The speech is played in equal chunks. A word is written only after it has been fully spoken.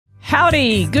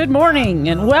Howdy, good morning,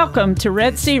 and welcome to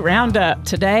RED-C Roundup.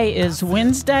 Today is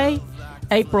Wednesday,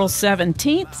 April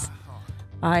 17th.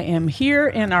 I am here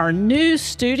in our new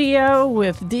studio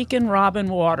with Deacon Robin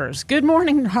Waters. Good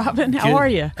morning, Robin. How are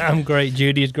you? I'm great,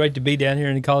 Judy. It's great to be down here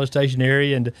in the College Station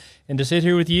area and to sit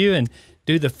here with you and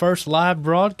do the first live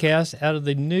broadcast out of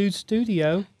the new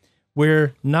studio.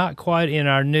 We're not quite in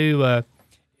our new,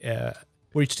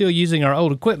 we're still using our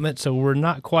old equipment, so we're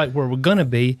not quite where we're going to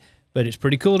be, but it's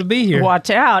pretty cool to be here. Watch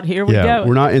out. Here we go.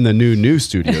 We're not in the new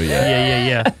studio yet.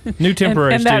 Yeah. New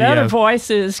temporary and studio. that other voice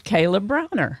is Caleb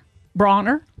Bronner.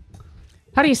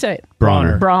 How do you say it?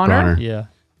 Bronner. Yeah.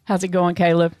 How's it going,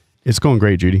 Caleb? It's going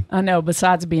great, Judy. I know,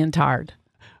 besides being tired.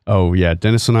 Oh, yeah.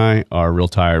 Dennis and I are real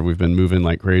tired. We've been moving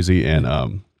like crazy,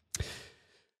 and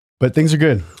but things are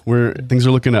good. Things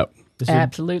are looking up.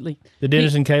 Absolutely. The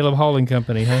Dennis and Caleb Hauling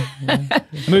Company, huh? Yeah.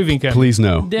 Moving company. Please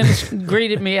no. Dennis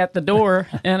greeted me at the door,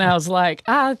 and I was like,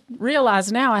 I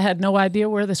realize now I had no idea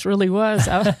where this really was.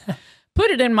 I put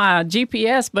it in my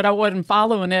GPS, but I wasn't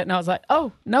following it, and I was like,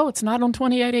 oh, no, it's not on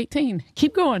 2818.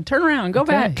 Keep going. Turn around. Go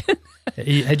back.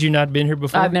 Had you not been here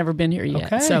before? I've never been here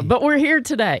yet. Okay. But we're here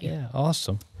today. Yeah,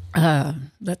 awesome.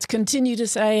 Let's continue to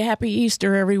say Happy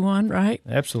Easter, everyone, right?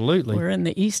 Absolutely. We're in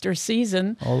the Easter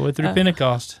season. All the way through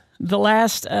Pentecost. The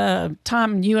last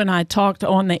time you and I talked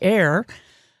on the air,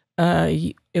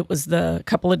 it was the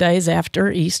couple of days after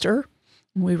Easter.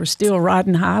 We were still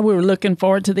riding high. We were looking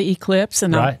forward to the eclipse,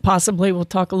 and right. possibly we'll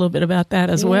talk a little bit about that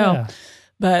as well.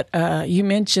 But you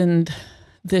mentioned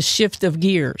this shift of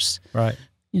gears. Right.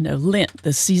 You know, Lent,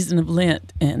 the season of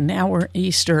Lent, and now we're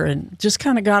Easter, and just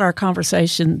kind of got our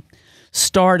conversation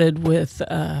started with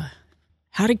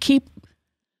how to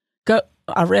go.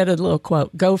 I read a little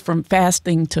quote, go from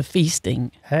fasting to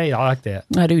feasting. Hey, I like that.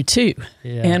 I do too.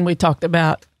 Yeah. And we talked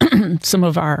about some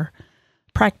of our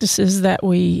practices that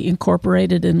we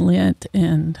incorporated in Lent,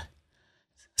 and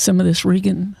some of this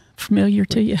Regan familiar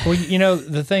to you. Well, you know,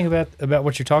 the thing about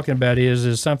what you're talking about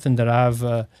is something that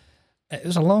it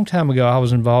was a long time ago. I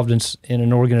was involved in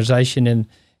an organization, and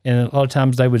a lot of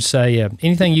times they would say,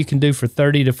 anything you can do for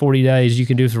 30 to 40 days, you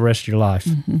can do for the rest of your life.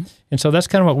 Mm-hmm. And so that's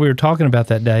kind of what we were talking about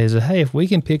that day is that, hey, if we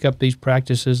can pick up these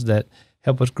practices that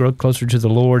help us grow closer to the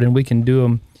Lord, and we can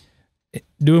do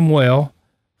them well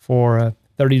for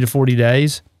 30 to 40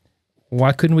 days,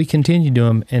 why couldn't we continue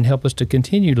doing them and help us to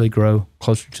continually grow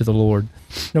closer to the Lord,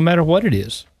 no matter what it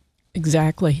is?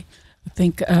 Exactly. I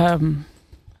think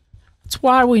that's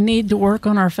why we need to work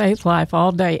on our faith life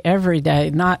all day, every day.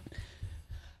 I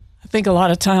think a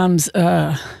lot of times,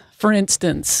 for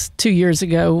instance, 2 years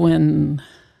ago when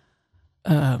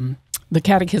the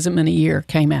Catechism in a Year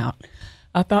came out,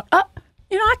 I thought,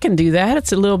 I can do that.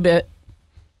 It's a little bit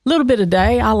a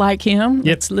day. I like him. Yep.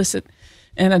 Let's listen.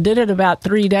 And I did it about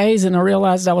 3 days, and I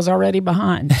realized I was already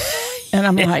behind. And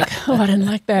I'm like, I didn't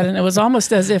like that. And it was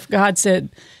almost as if God said,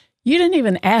 you didn't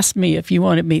even ask me if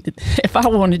I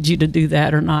wanted you to do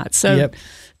that or not. So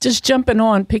just jumping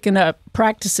on, picking up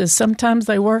practices, sometimes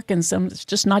they work and some it's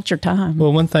just not your time.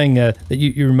 Well, one thing that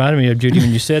you reminded me of, Judy,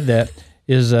 when you said that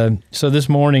is, so this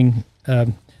morning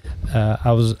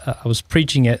I was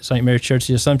preaching at St. Mary's Church,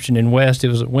 the Assumption in West. It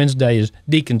was Wednesday is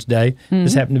Deacon's Day. Mm-hmm.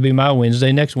 This happened to be my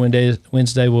Wednesday. Next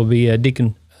Wednesday will be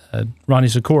Deacon Ronnie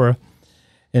Sakura.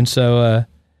 And so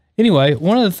anyway,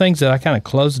 one of the things that I kind of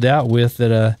closed out with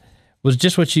that was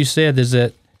just what you said, is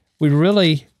that we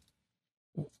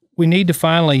need to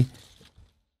finally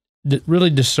really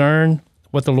discern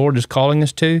what the Lord is calling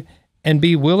us to and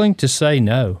be willing to say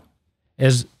no.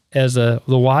 As the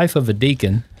wife of a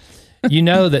deacon, you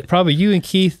know that probably you and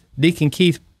Deacon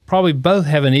Keith, probably both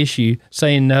have an issue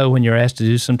saying no when you're asked to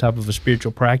do some type of a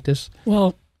spiritual practice.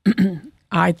 Well,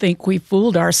 I think we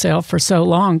fooled ourselves for so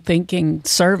long thinking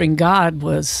serving God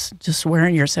was just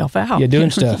wearing yourself out. Yeah,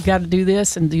 doing stuff. You got to do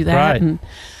this and do that. Right. And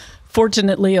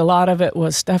fortunately, a lot of it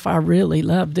was stuff I really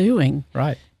love doing.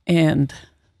 Right. And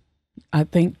I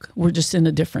think we're just in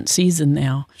a different season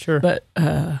now. Sure. But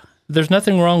there's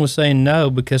nothing wrong with saying no,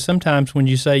 because sometimes when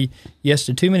you say yes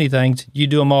to too many things, you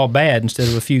do them all bad instead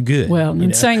of a few good. Well,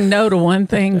 and saying no to one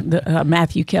thing, the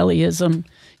Matthew Kellyism,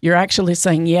 you're actually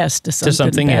saying yes to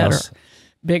something better, else.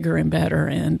 Bigger and better.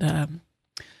 And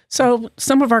so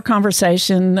some of our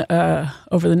conversation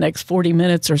over the next 40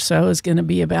 minutes or so is going to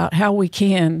be about how we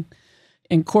can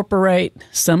incorporate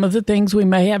some of the things we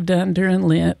may have done during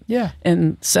Lent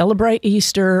and celebrate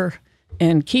Easter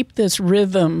and keep this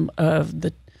rhythm of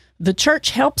the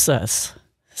church helps us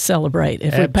celebrate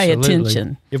if we pay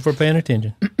attention. If we're paying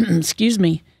attention. Excuse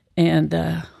me.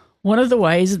 And one of the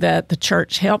ways that the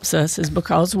church helps us is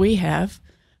because we have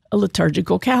a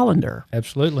liturgical calendar.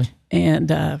 Absolutely.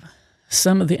 And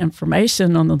some of the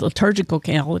information on the liturgical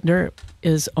calendar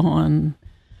is on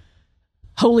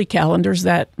holy calendars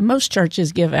that most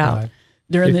churches give out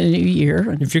during the new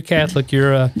year. If you're Catholic,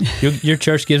 your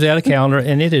church gives out a calendar,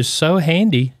 and it is so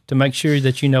handy to make sure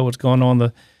that you know what's going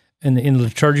on in the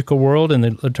liturgical world and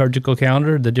the liturgical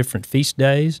calendar, the different feast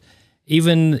days,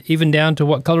 even down to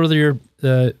what color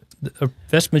the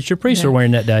vestments your priests are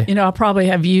wearing that day. You know, I probably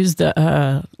have used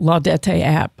the Laudate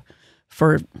app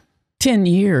for 10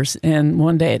 years, and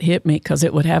one day it hit me because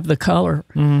it would have the color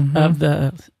of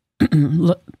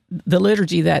the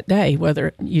liturgy that day,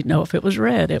 whether if it was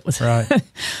red, it was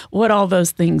what all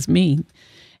those things mean.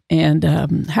 And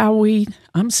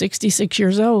I'm 66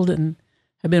 years old and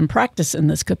have been practicing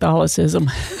this Catholicism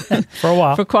for a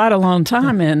while, for quite a long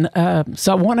time. And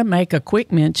so I want to make a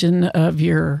quick mention of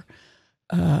your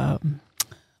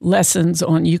lessons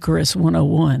on Eucharist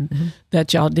 101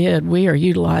 that y'all did. We are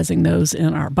utilizing those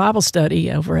in our Bible study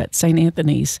over at St.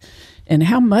 Anthony's, and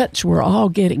how much we're all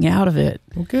getting out of it.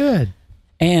 Well, good.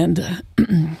 And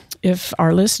if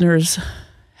our listeners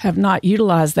have not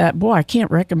utilized that, boy, I can't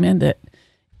recommend it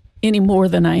any more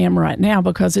than I am right now,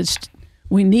 because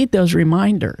we need those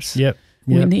reminders. Yep.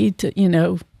 We need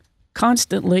to,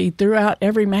 constantly throughout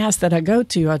every Mass that I go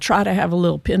to, I try to have a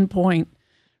little pinpoint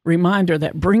reminder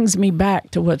that brings me back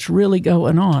to what's really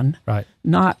going on. Right.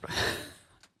 Not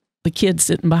the kid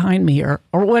sitting behind me or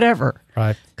whatever.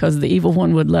 Right. Because the evil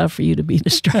one would love for you to be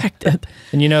distracted.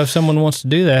 And if someone wants to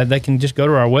do that, they can just go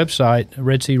to our website,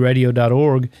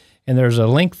 redcradio.org, and there's a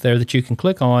link there that you can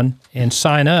click on and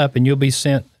sign up, and you'll be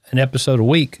sent an episode a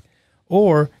week.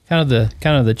 Or kind of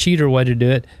the cheater way to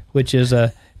do it, which is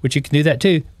which you can do that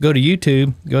too. Go to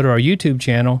YouTube, go to our YouTube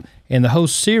channel, and the whole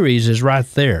series is right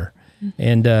there.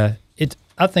 And I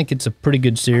think it's a pretty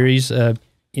good series.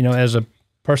 As a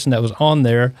person that was on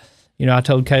there, I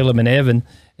told Caleb and Evan,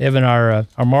 our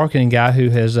marketing guy, who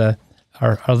has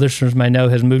our listeners may know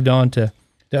has moved on to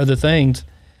other things.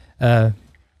 I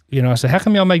said, how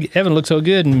come y'all make Evan look so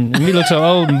good and me look so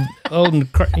old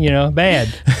and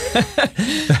bad?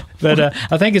 But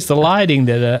I think it's the lighting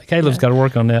that Caleb's got to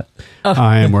work on that.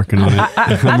 I am working on it.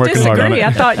 I working hard on it.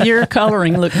 I thought your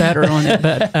coloring looked better on it,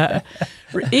 but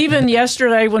even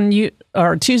yesterday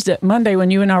Monday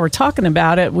when you and I were talking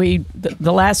about it,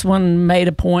 the last one made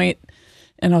a point,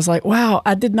 and I was like, wow,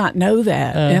 I did not know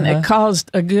that, and it caused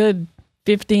a good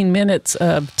 15 minutes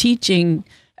of teaching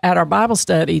at our Bible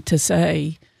study to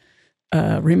say,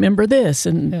 remember this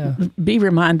and be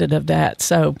reminded of that.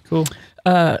 So cool.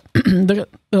 The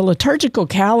liturgical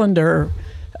calendar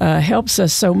helps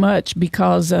us so much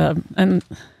because, and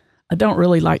I don't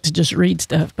really like to just read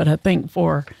stuff, but I think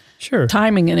for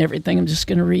timing and everything, I'm just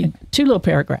going to read 2 little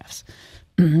paragraphs.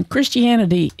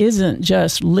 Christianity isn't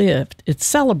just lived, it's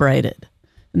celebrated.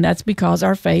 And that's because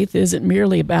our faith isn't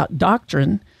merely about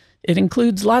doctrine. It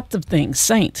includes lots of things: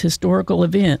 saints, historical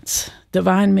events,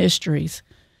 divine mysteries,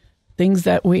 things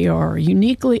that we are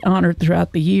uniquely honored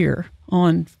throughout the year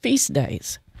on feast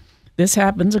days. This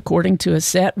happens according to a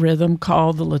set rhythm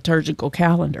called the liturgical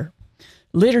calendar.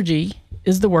 Liturgy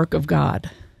is the work of God.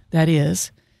 That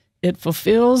is, it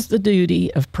fulfills the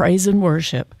duty of praise and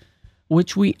worship,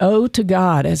 which we owe to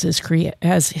God as his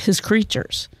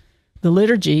creatures. The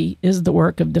liturgy is the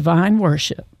work of divine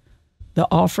worship, the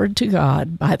offered to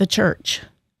God by the church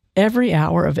every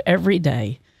hour of every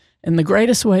day. And the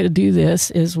greatest way to do this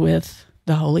is with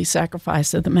the holy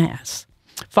sacrifice of the Mass,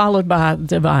 followed by the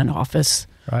divine office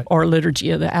or liturgy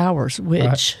of the hours,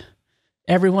 which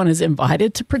everyone is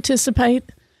invited to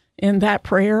participate in that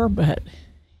prayer, but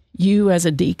you as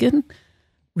a deacon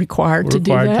required to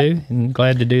do that. Required to, and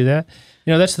glad to do that.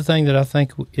 That's the thing that I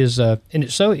think is, and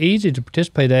it's so easy to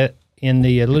participate in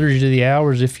the liturgy of the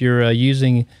hours if you're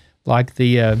using like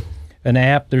an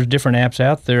app. There's different apps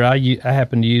out there. I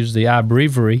happen to use the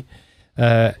iBreviary,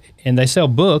 and they sell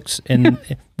books, and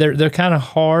they're kind of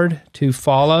hard to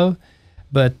follow,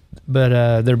 but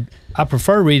I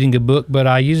prefer reading a book, but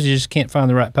I usually just can't find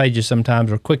the right pages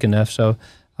sometimes or quick enough. So,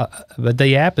 but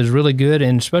the app is really good,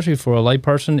 and especially for a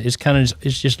layperson,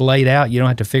 it's just laid out. You don't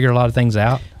have to figure a lot of things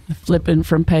out. Flipping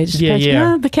from page to page.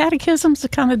 Yeah. The catechisms are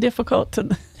kind of difficult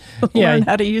to learn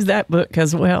how to use that book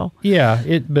as well.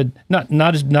 Yeah, but not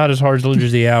as hard as Liturgy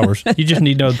of the Hours. You just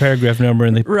need to know the paragraph number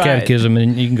in the catechism,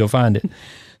 and you can go find it.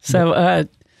 So,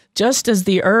 just as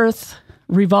the earth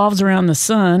revolves around the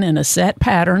sun in a set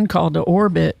pattern called the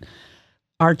orbit,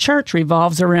 our church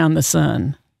revolves around the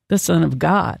Son of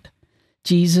God,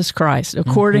 Jesus Christ,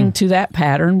 according to that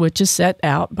pattern which is set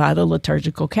out by the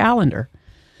liturgical calendar.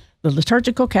 The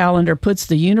liturgical calendar puts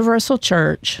the universal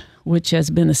church, which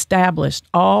has been established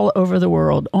all over the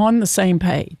world, on the same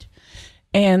page.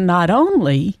 And not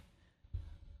only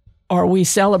are we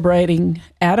celebrating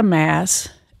at a mass,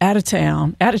 at a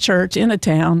town, at a church, in a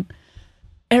town?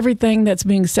 Everything that's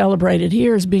being celebrated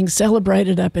here is being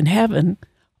celebrated up in heaven,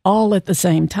 all at the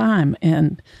same time.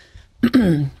 And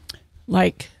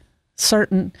like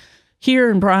here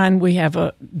in Bryan, we have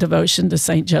a devotion to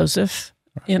St. Joseph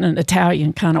in an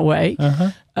Italian kind of way.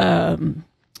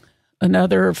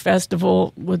 Another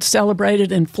festival would celebrate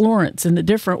it in Florence in a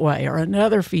different way, or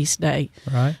another feast day.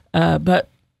 Right. But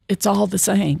it's all the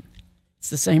same. It's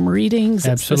the same readings.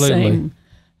 Absolutely. It's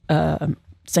the same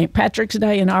St. Patrick's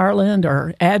Day in Ireland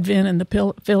or Advent in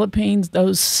the Philippines.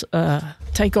 Those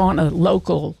take on a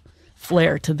local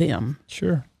flair to them.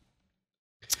 Sure.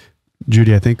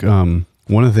 Judy, I think one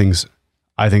of the things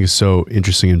I think is so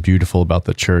interesting and beautiful about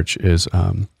the church is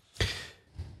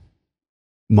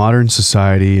modern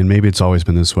society, and maybe it's always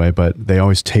been this way, but they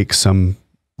always take some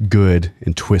good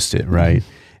and twist it, right?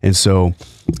 Mm-hmm. And so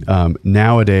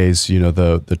nowadays,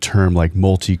 the term like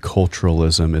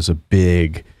multiculturalism is a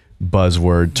big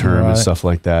buzzword term and stuff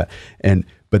like that.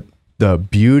 But the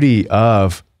beauty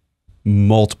of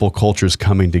multiple cultures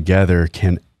coming together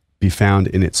can be found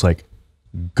in its like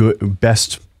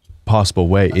best possible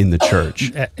way in the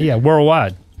church. Yeah,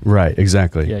 worldwide. Right,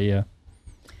 exactly. Yeah.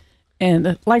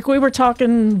 And like we were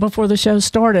talking before the show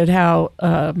started, how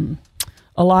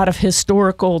a lot of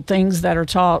historical things that are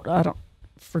taught,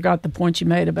 forgot the point you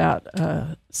made about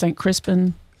St.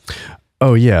 Crispin.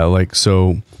 Oh yeah,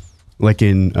 like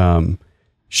in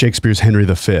Shakespeare's Henry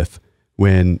V,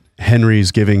 when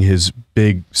Henry's giving his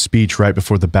big speech right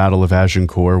before the Battle of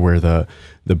Agincourt, where the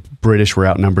British were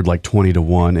outnumbered like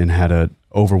 20-1 and had an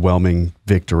overwhelming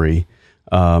victory.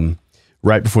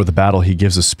 Right before the battle, he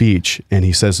gives a speech, and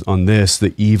he says, on this,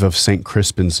 the eve of St.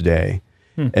 Crispin's Day.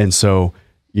 And so,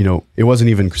 it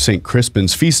wasn't even St.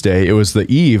 Crispin's feast day, it was the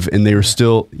eve, and they were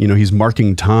still, he's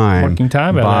marking time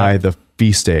by the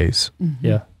feast days. Mm-hmm.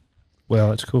 Yeah.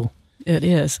 Well, it's cool. It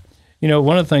is.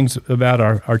 One of the things about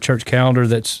our church calendar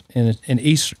that's in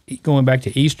Easter, going back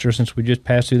to Easter, since we just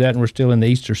passed through that and we're still in the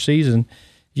Easter season,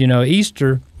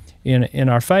 Easter in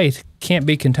our faith can't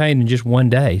be contained in just one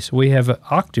day. So we have an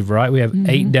octave, right? We have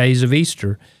 8 days of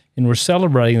Easter, and we're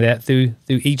celebrating that through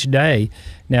each day.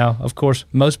 Now, of course,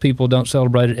 most people don't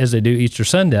celebrate it as they do Easter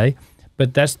Sunday,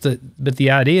 but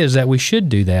the idea is that we should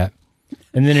do that.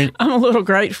 And then I'm a little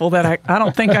grateful that I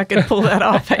don't think I could pull that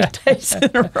off 8 days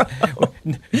in a row.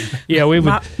 Yeah, we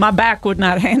would. My back would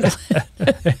not handle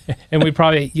it. And we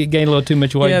probably gain a little too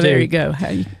much weight too. Yeah, there you go.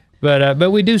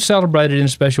 But we do celebrate it in a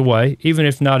special way, even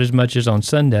if not as much as on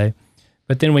Sunday.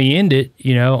 But then we end it,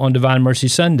 on Divine Mercy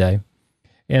Sunday.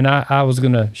 And I was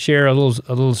going to share a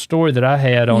little story that I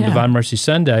had on Divine Mercy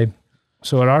Sunday.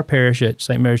 So at our parish at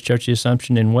St. Mary's Church of the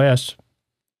Assumption in West,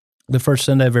 the first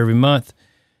Sunday of every month,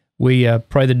 we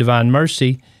pray the Divine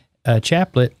Mercy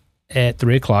Chaplet at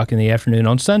 3 o'clock in the afternoon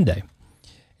on Sunday.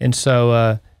 And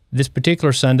so this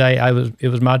particular Sunday, it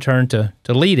was my turn to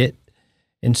lead it.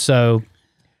 And so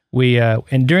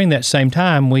and during that same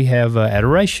time, we have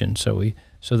adoration. So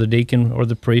the deacon or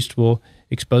the priest will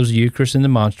expose the Eucharist and the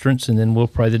monstrance, and then we'll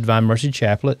pray the Divine Mercy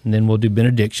Chaplet, and then we'll do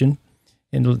benediction,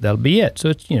 and that'll be it. So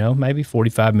it's, maybe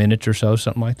 45 minutes or so,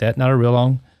 something like that. Not a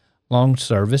real long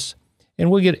service.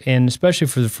 And especially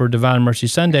for Divine Mercy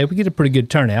Sunday, we get a pretty good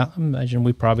turnout. I imagine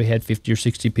we probably had 50 or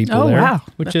 60 people there. Oh, wow.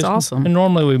 Which is awesome. And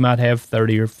normally we might have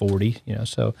 30 or 40,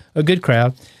 so a good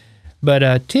crowd.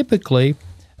 But typically,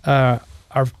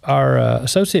 our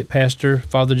associate pastor,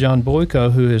 Father John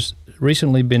Boyko, who has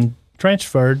recently been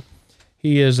transferred,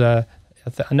 he is, I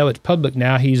know it's public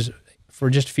now, he's, for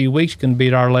just a few weeks, going to be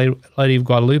at Our Lady of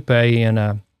Guadalupe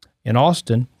in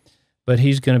Austin, but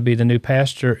he's going to be the new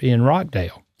pastor in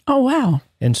Rockdale. Oh, wow.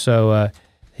 And so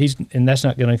and that's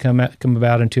not going to come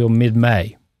about until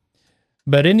mid-May.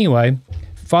 But anyway,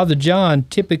 Father John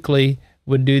typically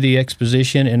would do the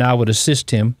exposition, and I would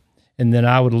assist him, and then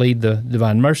I would lead the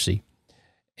Divine Mercy.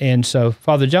 And so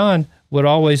Father John would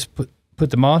always put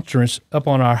the monstrance up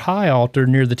on our high altar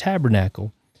near the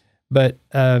tabernacle. But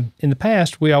in the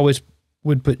past, we always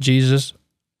would put Jesus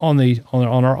on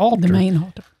our altar. The main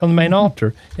altar. On the main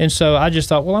altar. And so I just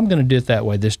thought, well, I'm going to do it that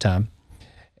way this time.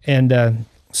 And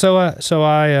so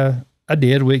I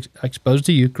did. We exposed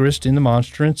the Eucharist in the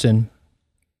monstrance, and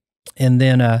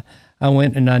then I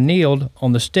went and I kneeled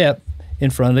on the step in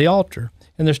front of the altar.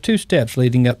 And there's 2 steps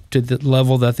leading up to the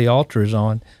level that the altar is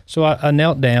on. So I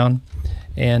knelt down,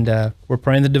 and we're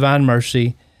praying the Divine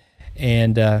Mercy,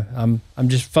 and I'm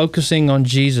just focusing on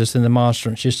Jesus and the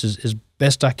monstrance just as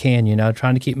best I can,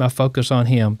 trying to keep my focus on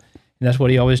Him. And that's what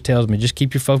He always tells me, just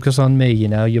keep your focus on me,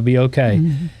 you'll be okay.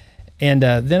 Mm-hmm. And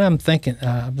then I'm thinking,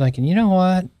 you know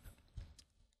what?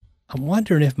 I'm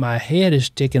wondering if my head is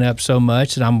sticking up so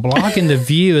much that I'm blocking the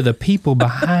view of the people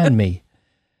behind me.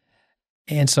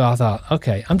 And so I thought,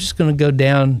 okay, I'm just going to go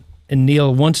down and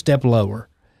kneel one step lower.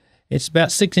 It's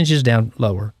about 6 inches down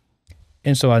lower.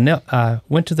 And so I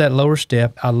went to that lower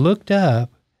step. I looked up,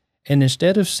 and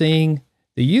instead of seeing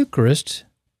the Eucharist,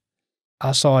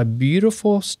 I saw a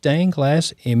beautiful stained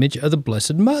glass image of the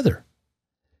Blessed Mother.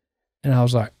 And I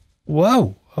was like,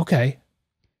 whoa, okay.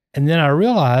 And then I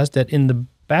realized that in the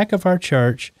back of our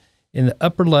church, in the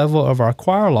upper level of our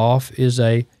choir loft, is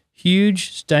a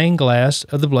huge stained glass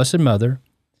of the Blessed Mother.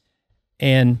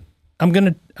 And I'm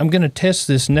gonna test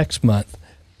this next month,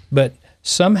 but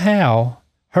somehow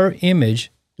her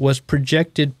image was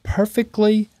projected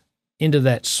perfectly into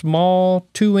that small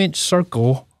 2-inch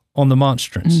circle on the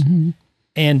monstrance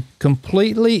and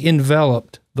completely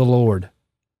enveloped the Lord.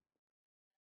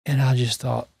 And I just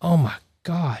thought, oh my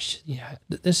gosh, yeah,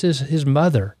 this is his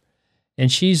mother.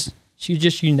 And she's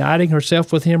just uniting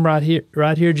herself with him right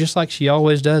here, just like she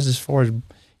always does, as far as,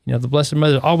 the Blessed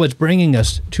Mother always bringing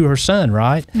us to her son,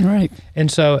 right? Right.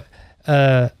 And so,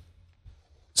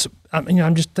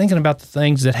 I'm just thinking about the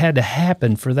things that had to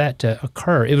happen for that to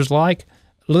occur. It was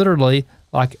literally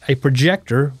like a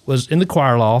projector was in the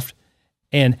choir loft,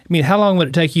 and how long would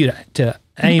it take you to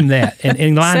aim that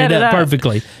and line it up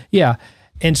perfectly? Yeah.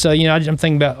 And so, I'm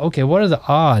thinking about, okay, what are the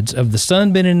odds of the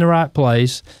sun being in the right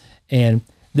place? And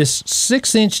this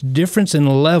 6-inch difference in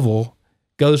level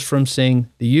goes from seeing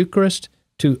the Eucharist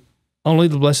to only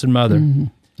the Blessed Mother. Mm-hmm.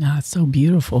 Oh, it's so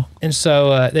beautiful. And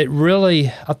so it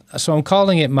really, so I'm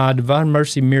calling it my Divine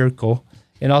Mercy Miracle.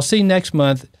 And I'll see next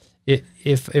month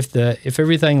if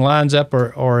everything lines up,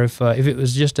 or if it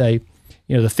was just the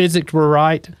physics were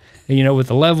right, with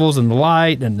the levels and the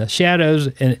light and the shadows,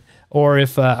 or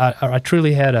if I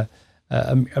truly had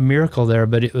a miracle there.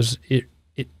 But it was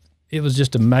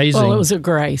just amazing. Well, it was a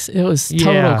grace. It was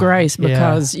total grace,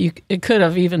 because it could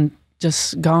have even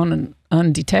just gone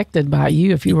undetected by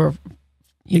you if you were,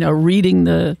 reading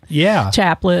the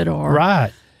chaplet or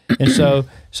right. And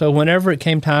so whenever it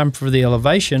came time for the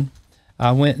elevation,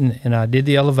 I went and I did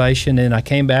the elevation, and I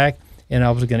came back and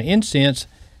I was going to incense,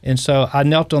 and so I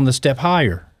knelt on the step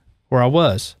higher where I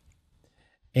was,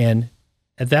 and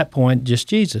at that point, just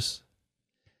Jesus.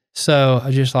 So I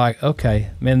was just like,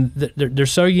 okay, man, they're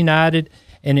so united.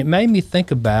 And it made me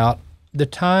think about the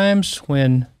times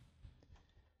when,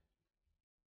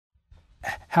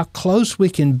 how close we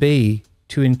can be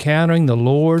to encountering the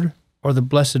Lord or the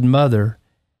Blessed Mother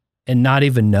and not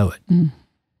even know it.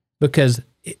 Because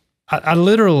I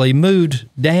literally moved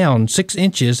down 6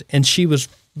 inches and she was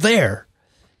there,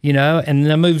 and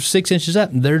then I moved 6 inches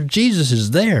up and there Jesus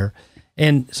is there.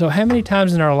 And so how many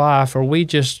times in our life are we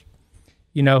just,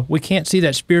 we can't see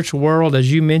that spiritual world,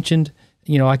 as you mentioned,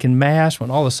 like in Mass,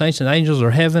 when all the saints and angels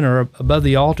are heaven or above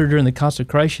the altar during the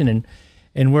consecration,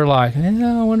 and we're like,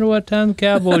 I wonder what time the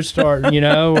Cowboys start,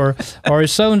 or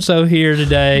is so-and-so here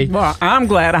today? Well, I'm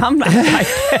glad I'm not like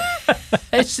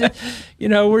that.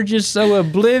 We're just so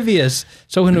oblivious.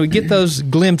 So when we get those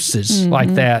glimpses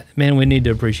like that, man, we need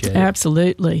to appreciate it.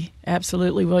 Absolutely.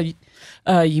 Absolutely. Well,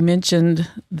 you mentioned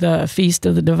the Feast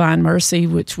of the Divine Mercy,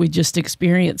 which we just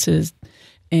experienced,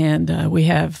 and we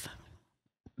have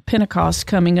Pentecost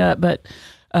coming up, but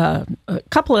a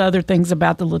couple of other things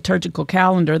about the liturgical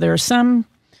calendar. There are some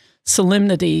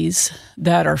solemnities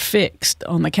that are fixed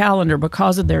on the calendar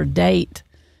because of their date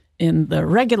in the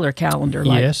regular calendar.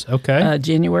 Yes, okay.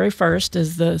 January 1st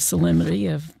is the solemnity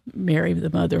of Mary, the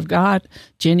Mother of God.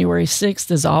 January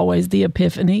 6th is always the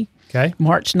Epiphany. Okay.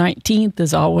 March 19th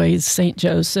is always St.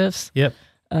 Joseph's. Yep.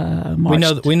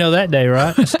 We know that day,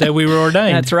 right? It's the day we were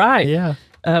ordained. That's right. Yeah.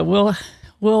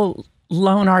 We'll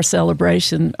loan our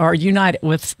celebration or unite it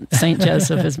with St.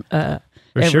 Joseph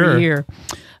every year.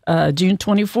 June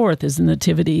 24th is the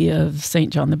Nativity of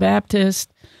St. John the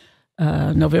Baptist.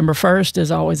 November 1st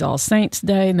is always All Saints'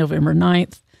 Day. November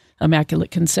 9th,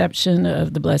 Immaculate Conception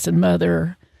of the Blessed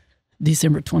Mother.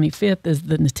 December 25th is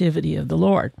the Nativity of the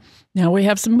Lord. Now we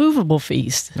have some movable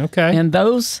feasts. Okay. And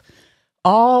those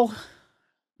all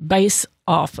base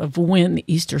off of when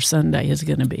Easter Sunday is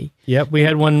going to be. Yep, we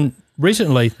had one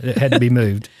recently that had to be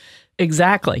moved.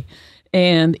 Exactly.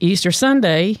 And Easter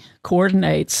Sunday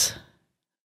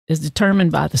is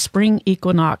determined by the spring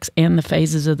equinox and the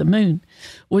phases of the moon,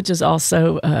 which is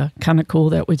also kind of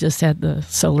cool that we just had the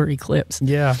solar eclipse.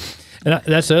 Yeah. And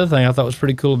that's the other thing I thought was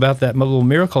pretty cool about that little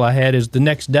miracle I had is the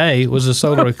next day was a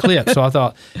solar eclipse. So I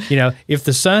thought, if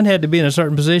the sun had to be in a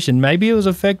certain position, maybe it was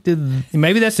affected.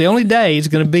 Maybe that's the only day it's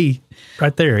going to be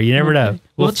right there. You never know.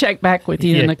 We'll check back with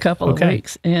you in a couple of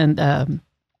weeks. And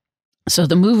So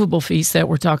the movable feast that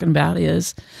we're talking about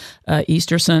is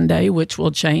Easter Sunday, which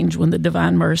will change when the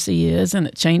Divine Mercy is, and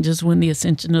it changes when the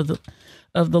Ascension of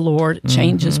the Lord. It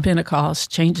changes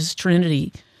Pentecost, changes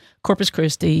Trinity, Corpus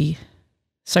Christi,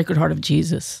 Sacred Heart of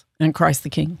Jesus, and Christ the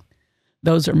King.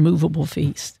 Those are movable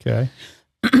feasts. Okay.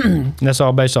 And that's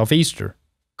all based off Easter.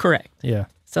 Correct. Yeah.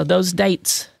 So those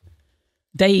days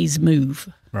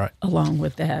move Right. along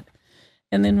with that.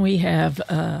 And then we have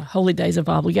Holy Days of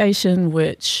Obligation,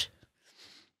 which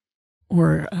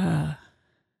were,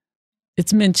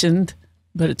 it's mentioned,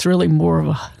 but it's really more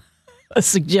of a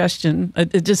suggestion.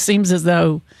 It just seems as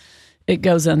though it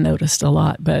goes unnoticed a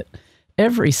lot, but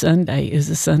every Sunday is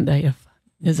a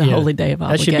holy day of obligation.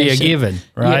 That should be a given,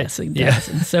 right? Yes, it does.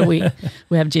 And so we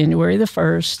have January the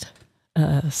 1st,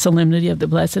 Solemnity of the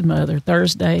Blessed Mother.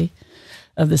 Thursday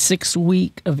of the 6th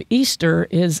week of Easter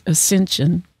is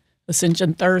Ascension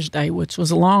Thursday, which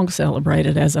was long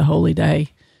celebrated as a holy day.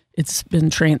 It's been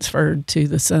transferred to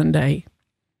the Sunday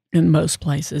in most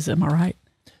places. Am I right?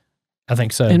 I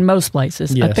think so. In most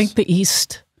places. Yes. I think the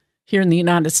East, here in the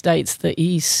United States, the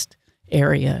East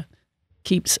area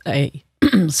keeps a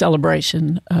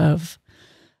celebration of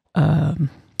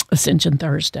Ascension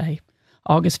Thursday.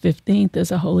 August 15th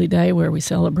is a holy day where we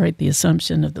celebrate the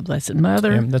Assumption of the Blessed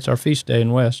Mother. Yeah, that's our feast day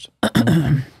in West.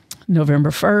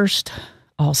 November 1st,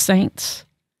 All Saints.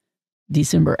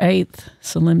 December 8th,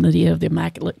 Solemnity of the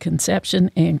Immaculate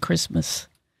Conception, and Christmas,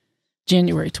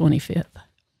 January 25th.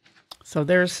 So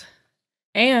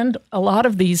and a lot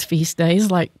of these feast days,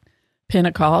 like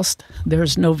Pentecost,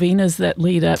 there's novenas that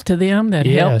lead up to them that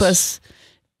help us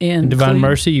in Divine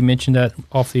Mercy. You mentioned that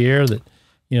off the air, that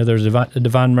there's a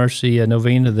Divine Mercy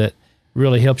novena that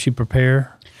really helps you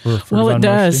prepare for Divine it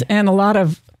does, Mercy. and a lot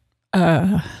of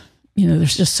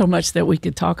there's just so much that we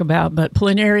could talk about, but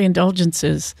plenary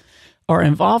indulgences are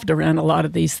involved around a lot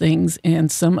of these things, and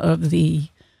some of the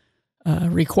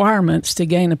requirements to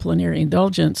gain a plenary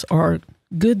indulgence are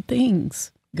good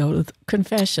things. Go to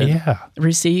confession,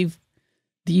 receive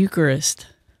the Eucharist,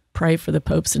 pray for the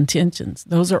Pope's intentions.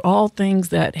 Those are all things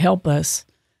that help us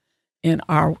in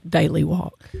our daily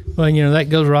walk. Well, that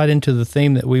goes right into the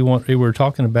theme that we were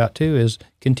talking about too, is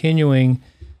continuing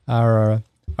our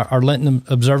Lenten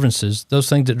observances, those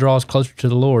things that draw us closer to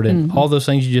the Lord, and all those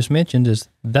things you just mentioned,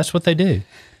 that's what they do.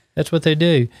 That's what they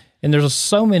do. And there's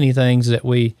so many things that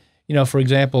we, for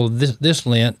example, this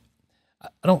Lent, I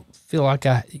don't feel like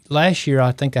last year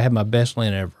I think I had my best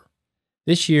Lent ever.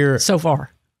 This year, so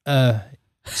far,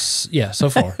 so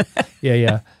far,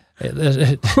 yeah.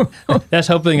 That's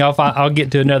hoping I'll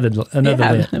get to another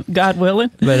Lent, God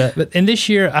willing. But and this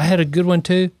year I had a good one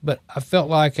too. But I felt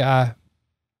like I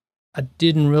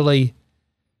didn't really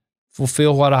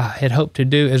fulfill what I had hoped to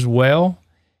do as well.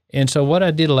 And so what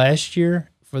I did last year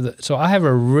so I have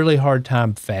a really hard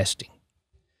time fasting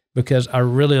because I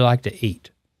really like to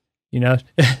eat.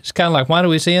 It's kind of like, why do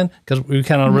we sin? Because we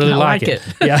kind of really like it.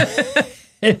 Yeah.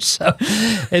 And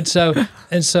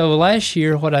so last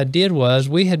year what I did was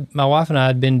my wife and I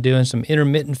had been doing some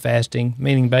intermittent fasting,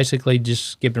 meaning basically just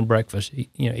skipping breakfast,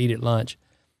 eat at lunch.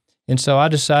 And so I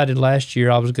decided last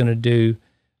year I was going to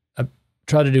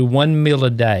try to do one meal a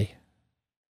day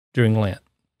during Lent.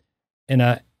 And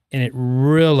it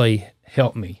really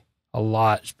helped me a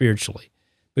lot spiritually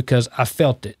because I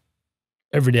felt it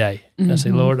every day. And I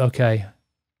say, Lord, okay,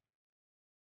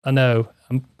 I know,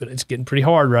 but it's getting pretty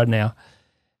hard right now.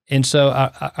 And so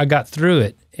I got through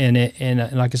it. And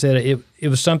like I said, it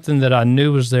was something that I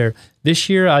knew was there. This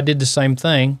year I did the same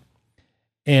thing.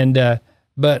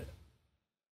 But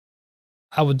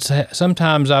I would say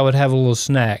sometimes I would have a little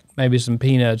snack, maybe some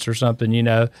peanuts or something,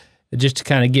 just to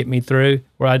kind of get me through.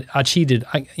 Where I cheated.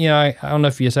 I don't know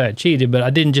if you say I cheated, but I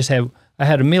didn't just I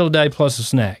had a meal a day plus a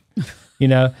snack,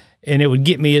 and it would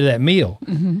get me to that meal.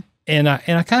 Mm-hmm. And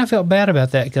I kind of felt bad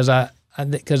about that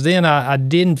because then I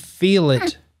didn't feel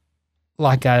it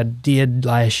like I did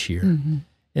last year. Mm-hmm.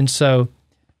 And so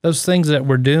those things that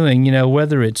we're doing,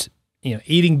 whether it's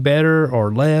eating better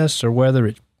or less, or whether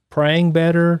it's praying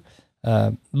better,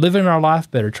 living our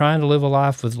life better, trying to live a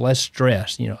life with less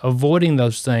stress, avoiding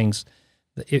those things.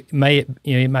 It might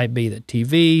be the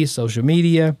TV, social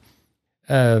media,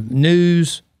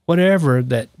 news, whatever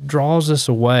that draws us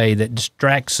away, that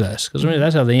distracts us. Because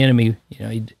that's how the enemy,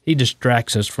 he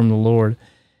distracts us from the Lord.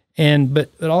 But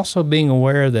also being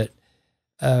aware that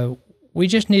we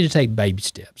just need to take baby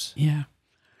steps. Yeah.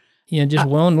 Just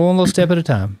one little step at a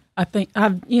time. I think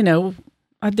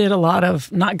I did a lot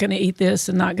of not going to eat this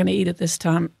and not going to eat at this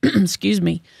time. Excuse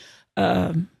me.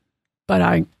 But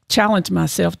I challenged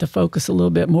myself to focus a little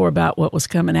bit more about what was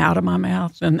coming out of my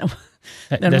mouth than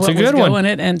That's what a good was one. going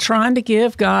in, and trying to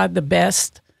give God the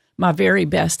best my very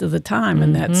best of the time,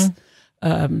 and that's.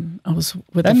 I was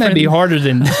with that a may friend. be harder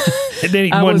than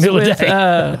eating I one was meal a with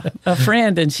day. a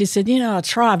friend, and she said, I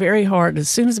try very hard as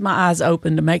soon as my eyes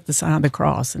open to make the sign of the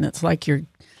cross, and it's like you're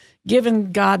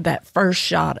giving God that first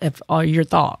shot of all your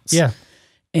thoughts. Yeah.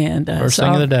 And First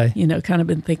thing of the day. Kind of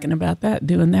been thinking about that,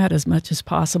 doing that as much as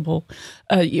possible.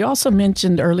 You also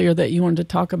mentioned earlier that you wanted to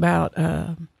talk about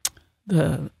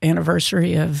the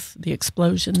anniversary of the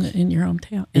explosion in your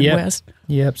hometown in West.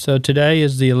 Yep. So today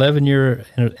is the 11-year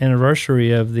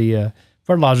anniversary of the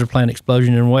fertilizer plant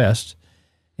explosion in West.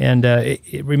 And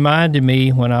it reminded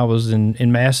me when I was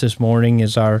in Mass this morning,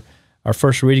 is our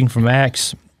first reading from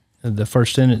Acts. The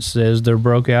first sentence says, "There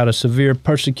broke out a severe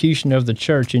persecution of the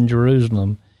church in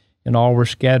Jerusalem, and all were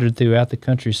scattered throughout the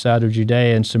countryside of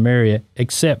Judea and Samaria,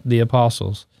 except the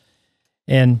apostles."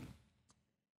 And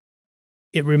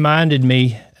it reminded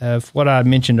me of what I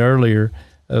mentioned earlier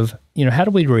of, how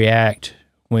do we react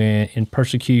when in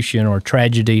persecution or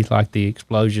tragedy like the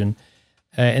explosion?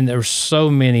 And there were so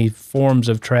many forms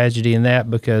of tragedy in that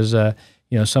because,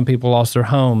 some people lost their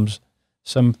homes,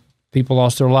 some people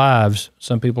lost their lives,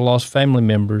 some people lost family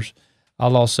members. I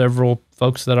lost several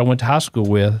folks that I went to high school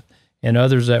with, and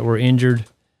others that were injured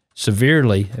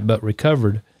severely but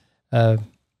recovered.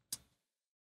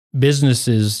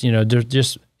 Businesses,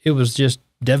 it was just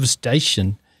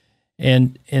devastation,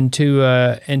 and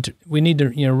we need to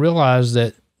realize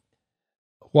that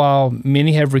while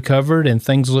many have recovered and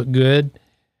things look good,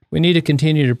 we need to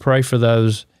continue to pray for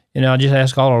those. And I'll just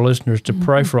ask all our listeners to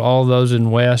pray for all those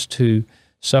in West who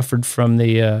suffered from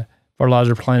the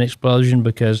fertilizer plant explosion,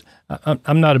 because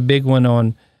I'm not a big one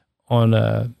on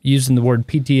using the word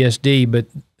PTSD, but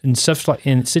in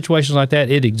situations like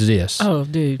that, it exists. Oh,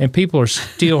 dude! And people are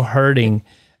still hurting,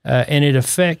 and it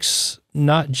affects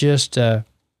not just the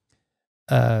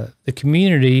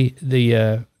community,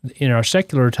 in our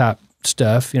secular type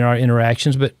stuff, in our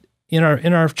interactions, but in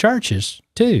our churches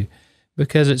too,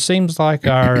 because it seems like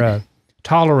our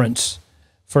tolerance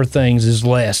for things is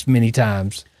less many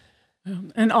times.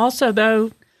 And also,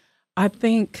 though, I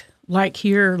think like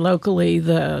here locally,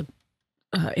 the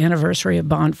anniversary of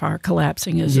Bonfire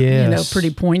collapsing is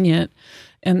pretty poignant,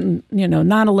 and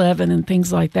 9/11 and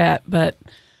things like that. But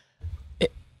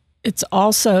it's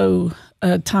also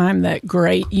a time that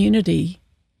great unity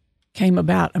came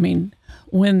about. I mean,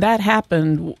 when that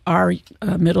happened, our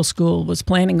middle school was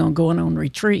planning on going on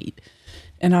retreat,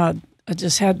 and I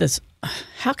just had this,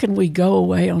 how can we go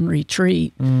away on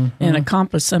retreat and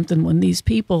accomplish something when these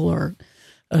people are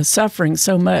suffering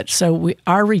so much? So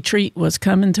our retreat was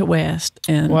coming to West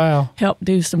and helped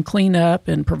do some cleanup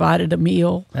and provided a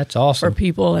meal. That's awesome. For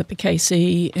people at the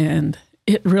KC, and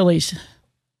it really,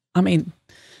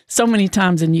 so many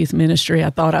times in youth ministry, I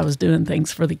thought I was doing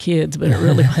things for the kids, but it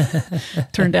really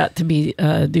turned out to be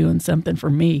doing something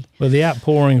for me. Well, the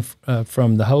outpouring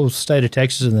from the whole state of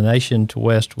Texas and the nation to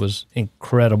West was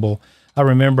incredible. I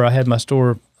remember I had my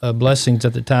store Blessings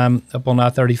at the time up on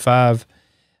I-35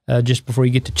 just before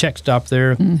you get to Check Stop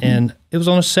there, and it was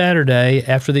on a Saturday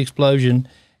after the explosion,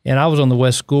 and I was on the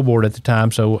West School Board at the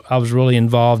time, so I was really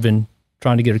involved in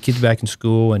trying to get our kids back in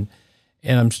school, and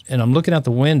I'm looking out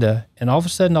the window, and all of a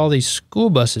sudden, all these school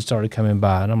buses started coming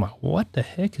by, and I'm like, "What the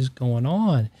heck is going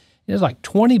on?" There's like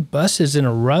 20 buses in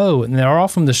a row, and they're all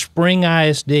from the Spring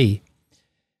ISD.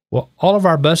 Well, all of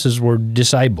our buses were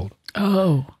disabled.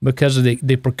 Oh, because of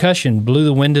the percussion blew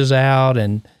the windows out,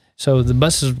 and so the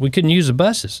buses, we couldn't use the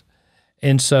buses,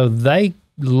 and so they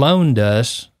loaned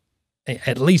us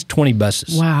at least 20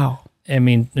 buses. Wow!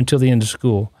 Until the end of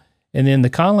school. And then the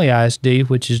Conley ISD,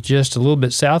 which is just a little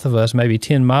bit south of us, maybe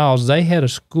 10 miles, they had a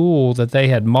school that they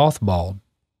had mothballed.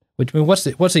 Which, what's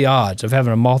the odds of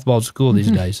having a mothballed school these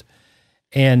days?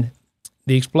 And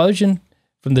the explosion,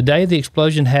 from the day the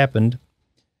explosion happened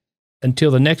until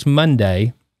the next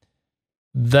Monday,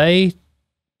 they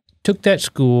took that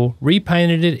school,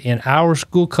 repainted it in our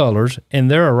school colors in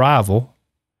their arrival,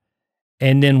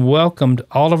 and then welcomed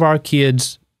all of our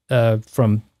kids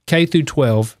from K through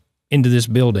 12 into this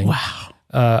building.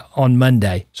 Wow. On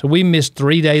Monday. So we missed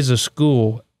 3 days of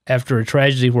school after a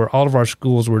tragedy where all of our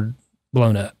schools were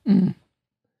blown up.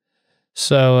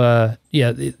 So,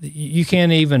 you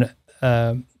can't even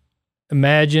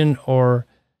imagine or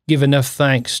give enough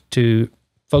thanks to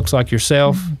folks like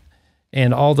yourself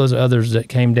and all those others that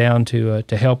came down to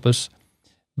help us.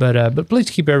 But please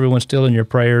keep everyone still in your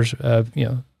prayers.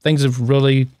 Things have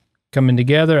really coming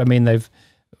together.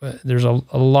 There's a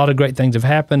lot of great things have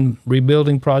happened,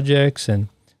 rebuilding projects and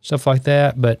stuff like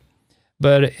that. But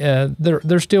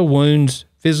there's still wounds,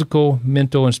 physical,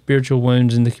 mental, and spiritual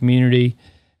wounds in the community.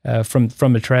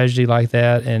 from a tragedy like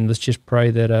that, and let's just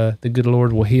pray that the good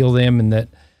Lord will heal them, and that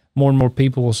more and more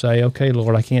people will say, "Okay,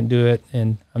 Lord, I can't do it,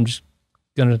 and I'm just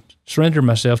going to surrender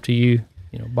myself to you.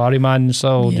 Body, mind, and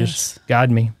soul. Yes. Just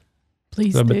guide me."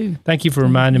 Please do. Thank you for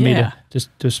reminding me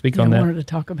to speak on that. I wanted to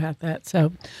talk about that.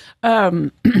 So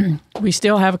we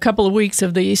still have a couple of weeks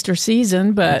of the Easter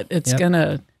season, but it's going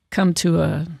to come to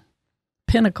a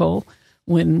pinnacle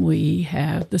when we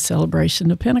have the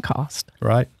celebration of Pentecost.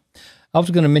 Right. I was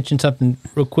going to mention something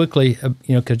real quickly,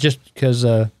 because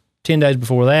 10 days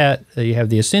before that, you have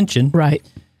the Ascension. Right.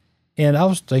 And I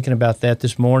was thinking about that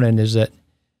this morning, is that,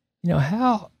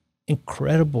 how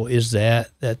incredible is that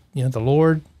the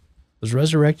Lord was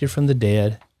resurrected from the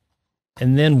dead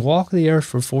and then walked the earth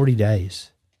for 40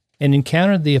 days and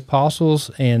encountered the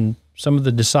apostles and some of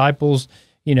the disciples.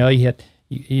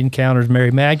 He encounters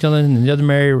Mary Magdalene and the other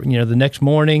Mary, the next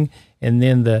morning, and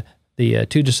then the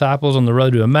two disciples on the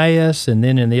road to Emmaus, and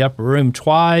then in the upper room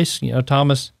twice.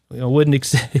 Thomas wouldn't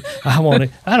accept.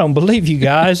 I don't believe you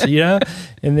guys.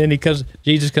 And then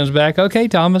Jesus comes back. Okay,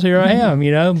 Thomas, here I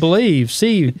am. Believe,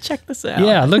 see. Check this out.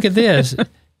 Yeah, look at this.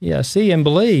 Yeah, see and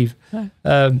believe.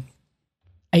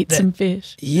 Ate some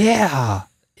fish. Yeah,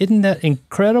 isn't that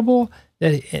incredible?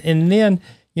 And then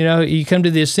you come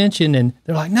to the Ascension, and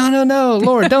they're like, no,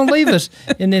 Lord, don't leave us.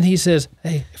 And then he says,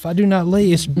 hey, if I do not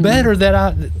leave, it's better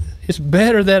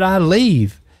that I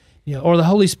leave, or the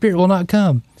Holy Spirit will not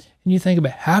come. And you think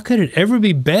about, how could it ever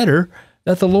be better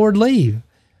that the Lord leave?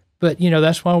 But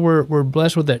that's why we're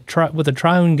blessed with with a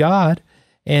triune God,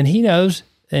 and He knows,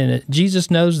 and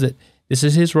Jesus knows that this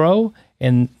is His role,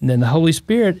 and then the Holy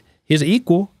Spirit, His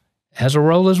equal, has a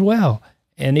role as well.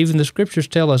 And even the Scriptures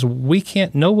tell us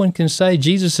no one can say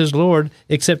Jesus is Lord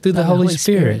except through the Holy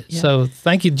Spirit. Yeah. So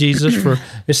thank you, Jesus, for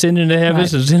ascending to heaven and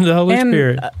sending the Holy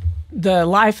Spirit. The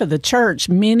life of the church,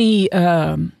 many,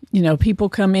 people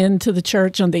come into the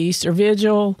church on the Easter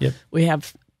Vigil. Yep. We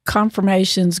have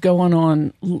confirmations going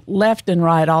on left and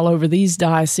right all over these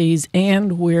dioceses,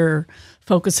 and we're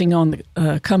focusing on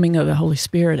the coming of the Holy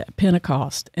Spirit at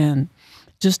Pentecost. And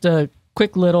just a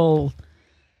quick little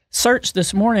search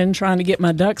this morning, trying to get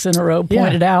my ducks in a row,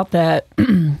 pointed out that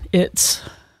it's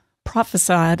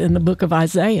prophesied in the book of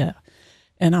Isaiah.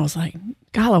 And I was like,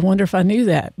 God, I wonder if I knew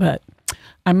that. But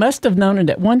I must have known it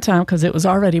at one time because it was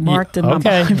already marked in my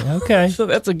Bible. Okay. So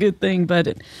that's a good thing.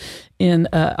 But in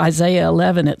Isaiah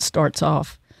 11, it starts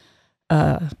off,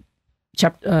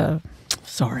 chapter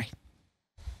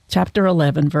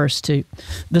 11, verse 2.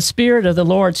 The Spirit of the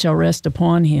Lord shall rest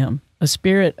upon him, a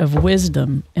spirit of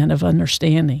wisdom and of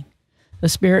understanding, a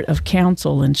spirit of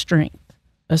counsel and strength,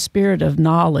 a spirit of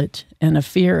knowledge and a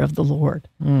fear of the Lord.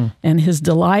 And his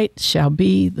delight shall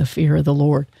be the fear of the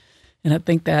Lord. And I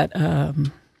think that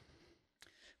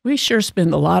we sure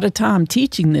spend a lot of time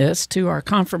teaching this to our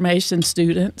confirmation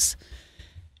students.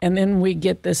 And then we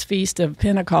get this Feast of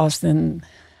Pentecost, and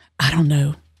I don't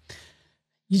know,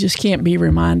 you just can't be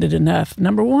reminded enough.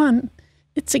 Number one,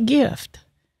 it's a gift.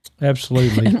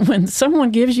 Absolutely. And when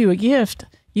someone gives you a gift,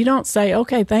 you don't say,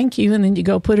 okay, thank you, and then you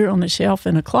go put it on the shelf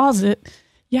in a closet.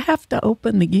 You have to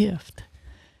open the gift.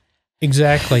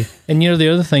 Exactly. And the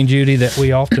other thing, Judy, that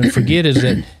we often forget is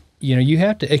that, you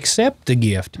have to accept the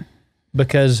gift,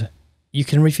 because you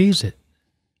can refuse it.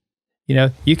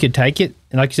 You could take it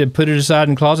and, like you said, put it aside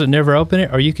in the closet and never open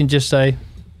it, or you can just say,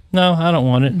 no, I don't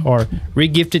want it, or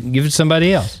re-gift it and give it to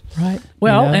somebody else. Right.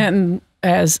 Well, and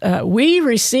as we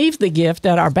receive the gift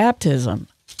at our baptism,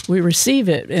 we receive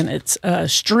it, and it's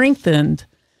strengthened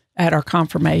at our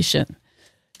confirmation,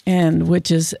 and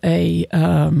which is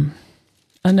another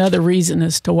reason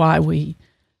as to why we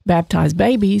baptize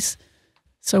babies.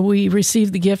 So we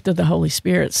receive the gift of the Holy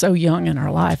Spirit so young in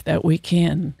our life that we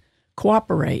can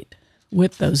cooperate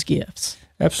with those gifts.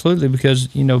 Absolutely, because,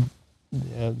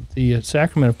 the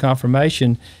sacrament of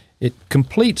confirmation, it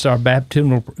completes our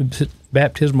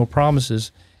baptismal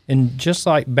promises. And just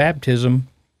like baptism,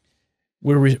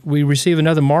 we receive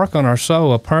another mark on our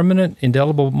soul, a permanent,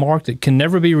 indelible mark that can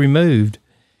never be removed.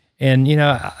 And,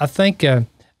 I think, have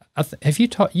you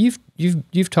taught,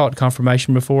 you've taught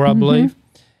confirmation before, I believe,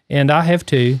 and I have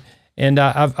too. And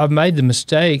I've made the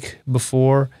mistake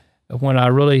before when I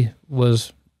really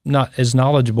was not as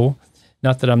knowledgeable,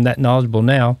 not that I'm that knowledgeable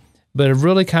now, but of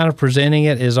really kind of presenting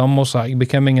it as almost like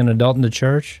becoming an adult in the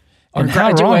church. Or and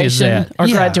graduation. How wrong is that?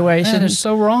 Graduation. That is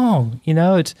so wrong.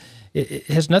 It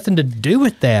has nothing to do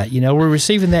with that. We're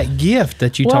receiving that gift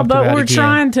that you talked about. Well, but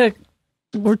again.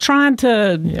 we're trying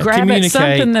to grab at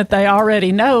something that they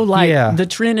already know, like the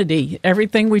Trinity.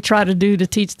 Everything we try to do to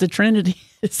teach the Trinity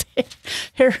is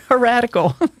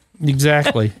heretical.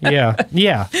 Exactly. Yeah.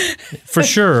 Yeah. For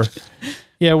sure.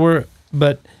 Yeah,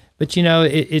 but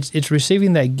it's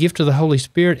receiving that gift of the Holy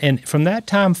Spirit, and from that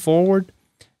time forward,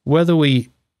 whether we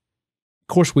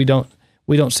don't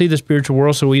see the spiritual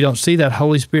world, so we don't see that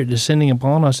Holy Spirit descending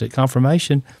upon us at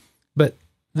confirmation. But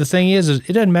the thing is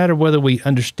it doesn't matter whether we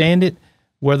understand it,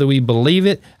 whether we believe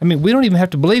it. I mean, we don't even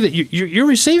have to believe it. You're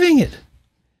receiving it.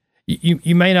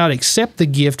 You may not accept the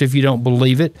gift if you don't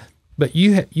believe it, but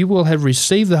you will have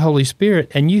received the Holy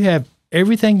Spirit, and you have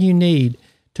everything you need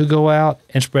to go out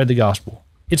and spread the gospel.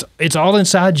 It's all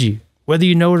inside you, whether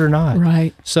you know it or not.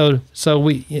 Right. So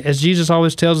we, as Jesus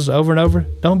always tells us over and over,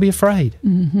 don't be afraid.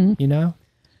 Mm-hmm.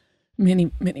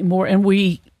 Many more, and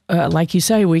we, like you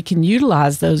say, we can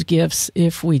utilize those gifts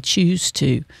if we choose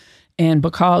to. And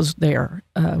because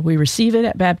we receive it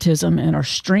at baptism and are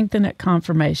strengthened at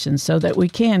confirmation so that we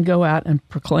can go out and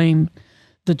proclaim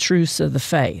the truths of the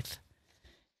faith.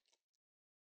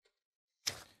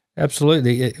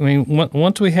 Absolutely. I mean,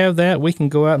 once we have that, we can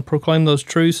go out and proclaim those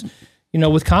truths,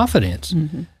 with confidence.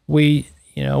 Mm-hmm.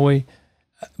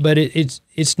 But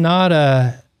it's not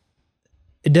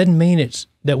it doesn't mean it's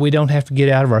that we don't have to get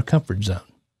out of our comfort zone,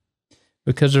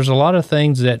 because there's a lot of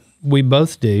things that we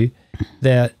both do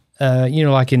that,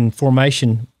 like in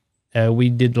formation, we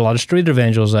did a lot of street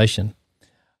evangelization.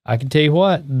 I can tell you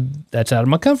what, that's out of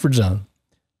my comfort zone,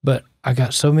 but I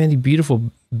got so many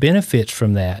beautiful benefits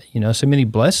from that, so many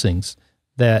blessings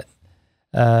that,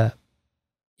 I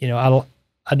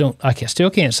still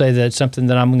can't say that it's something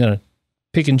that I'm going to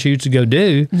pick and choose to go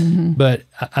do, mm-hmm. but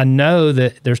I know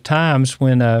that there's times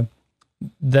when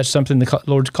that's something the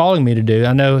Lord's calling me to do.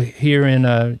 I know here in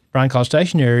Bryan College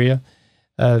Station area,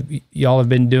 y'all have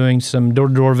been doing some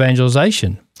door-to-door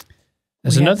evangelization.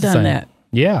 That's another thing. That.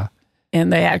 Yeah.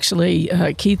 And they actually,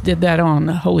 Keith did that on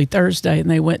Holy Thursday, and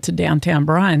they went to downtown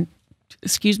Bryan,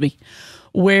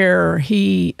 where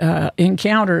he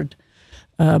encountered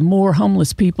more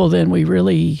homeless people than we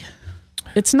really.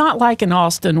 It's not like in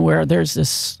Austin where there's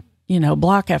this,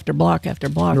 block after block after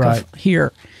block right. of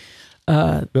here.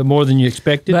 But more than you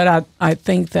expected? But I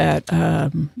think that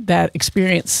that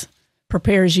experience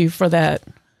prepares you for that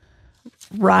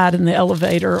ride in the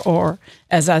elevator, or,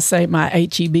 as I say, my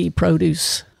HEB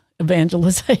produce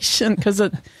evangelization, because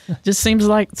it just seems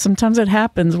like sometimes it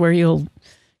happens where you'll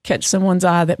catch someone's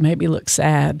eye that maybe looks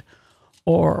sad,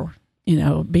 or,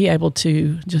 be able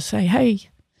to just say, hey,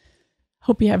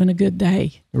 hope you're having a good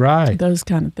day. Right. Those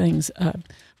kind of things.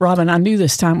 Robin, I knew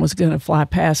this time was going to fly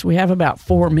past. We have about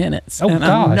 4 minutes. Oh, and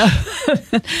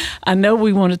gosh. I know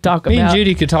we want to talk about... Me and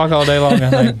Judy could talk all day long, I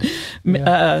think.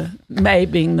 Yeah. May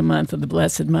being the month of the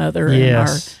Blessed Mother,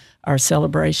 yes. and our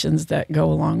celebrations that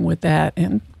go along with that.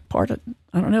 And part of,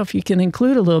 I don't know if you can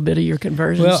include a little bit of your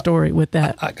conversion story with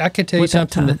that. I could tell you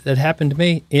something that happened to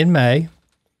me in May,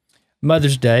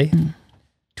 Mother's Day,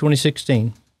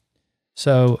 2016.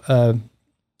 So,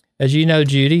 as you know,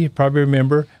 Judy, you probably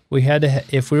remember, we had to,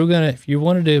 if you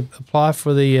wanted to apply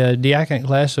for the diaconate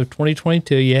class of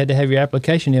 2022, you had to have your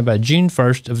application in by June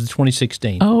 1st of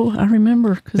 2016. Oh, I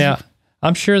remember. Now,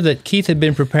 I'm sure that Keith had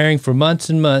been preparing for months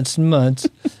and months and months,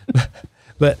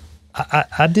 but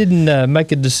I didn't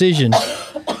make a decision,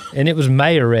 and it was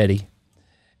May already.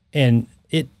 And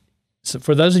so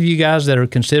for those of you guys that are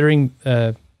considering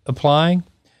applying,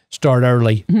 start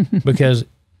early, because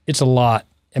it's a lot.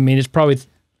 I mean, it's probably,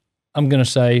 I'm going to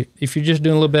say, if you're just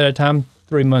doing a little bit at a time,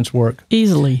 3 months work.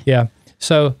 Easily. Yeah.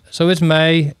 So it's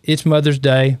May, it's Mother's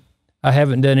Day. I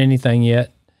haven't done anything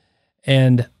yet.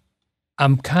 And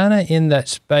I'm kind of in that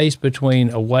space between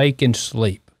awake and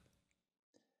sleep.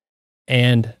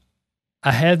 And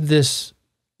I had this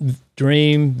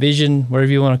dream, vision,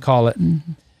 whatever you want to call it.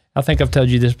 Mm-hmm. I think I've told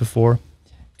you this before.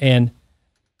 And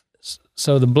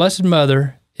so the Blessed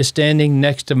Mother is standing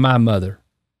next to my mother.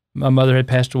 My mother had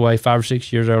passed away 5 or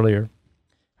 6 years earlier.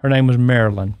 Her name was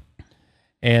Marilyn.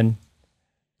 And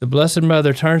the Blessed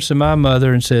Mother turns to my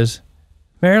mother and says,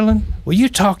 Marilyn, will you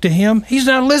talk to him? He's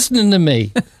not listening to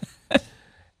me.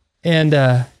 And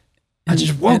I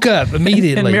just woke up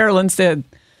immediately. And Marilyn said,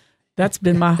 that's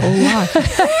been my whole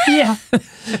life. Yeah.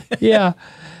 Yeah.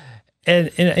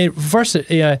 And first,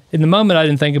 in the moment, I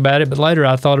didn't think about it, but later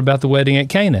I thought about the wedding at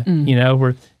Cana,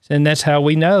 and that's how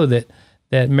we know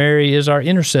that Mary is our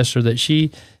intercessor, that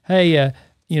she, hey,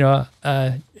 Judy's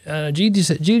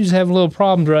having a little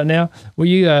problems right now. Will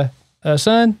you,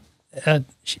 son,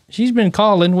 she's been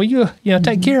calling. Will you,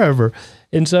 take care of her?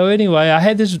 And so anyway, I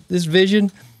had this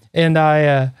vision, and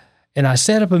I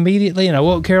sat up immediately, and I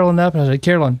woke Carolyn up, and I said,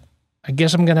 Carolyn, I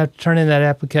guess I'm going to have to turn in that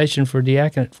application for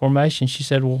diaconate formation. She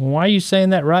said, well, why are you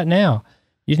saying that right now?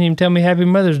 You didn't even tell me Happy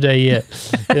Mother's Day yet.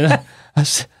 And I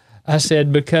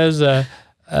said, because the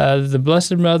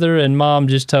Blessed Mother and Mom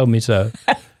just told me so.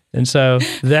 And so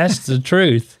that's the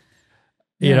truth.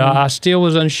 You know, I still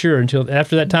was unsure until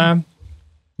after that time,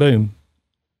 boom,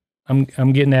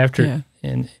 I'm getting after it.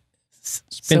 And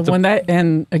so when that,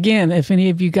 and again, if any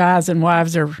of you guys and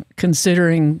wives are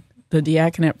considering the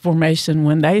diaconate formation,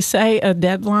 when they say a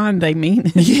deadline, they mean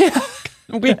it. Yeah.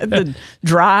 We had to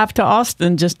drive to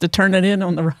Austin just to turn it in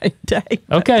on the right day.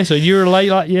 Okay, so you were late.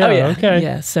 Okay.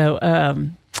 Yeah, so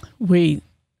we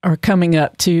are coming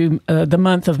up to the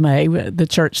month of May. The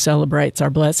church celebrates our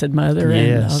Blessed Mother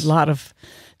in a lot of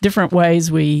different ways.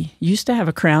 We used to have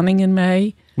a crowning in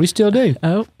May. We still do.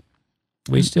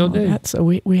 We still do. So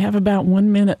we have about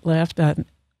 1 minute left. I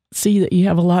see that you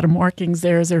have a lot of markings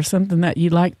there. Is there something that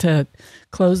you'd like to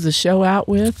close the show out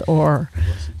with, or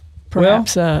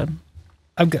perhaps I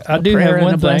do have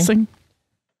one thing. Blessing?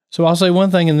 So I'll say one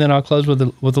thing, and then I'll close with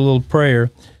a little prayer.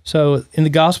 So in the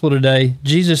gospel today,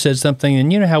 Jesus said something,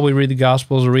 and you know how we read the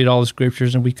gospels or read all the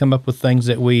scriptures, and we come up with things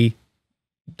that we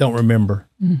don't remember.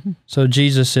 Mm-hmm. So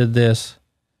Jesus said this: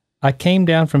 "I came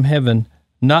down from heaven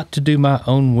not to do my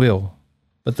own will,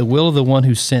 but the will of the one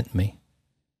who sent me."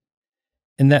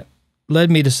 And that led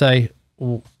me to say,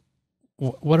 well,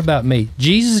 what about me?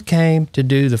 Jesus came to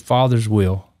do the Father's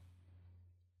will,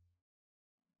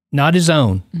 not his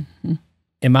own. Mm-hmm.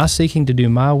 Am I seeking to do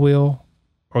my will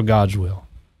or God's will?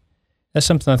 That's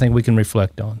something I think we can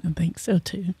reflect on. I think so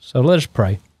too. So let us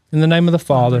pray. In the name of the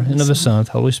Father, and of the Son,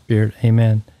 Holy Spirit,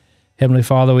 amen. Heavenly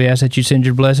Father, we ask that you send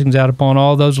your blessings out upon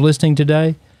all those listening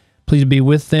today. Please be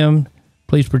with them.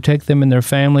 Please protect them and their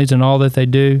families and all that they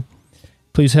do.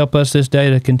 Please help us this day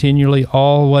to continually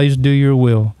always do your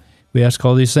will. We ask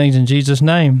all these things in Jesus'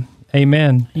 name.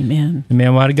 Amen. Amen.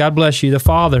 Amen. Well, God bless you, the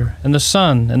Father and the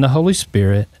Son and the Holy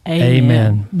Spirit.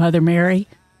 Amen. Mother Mary,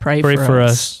 pray for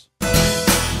us.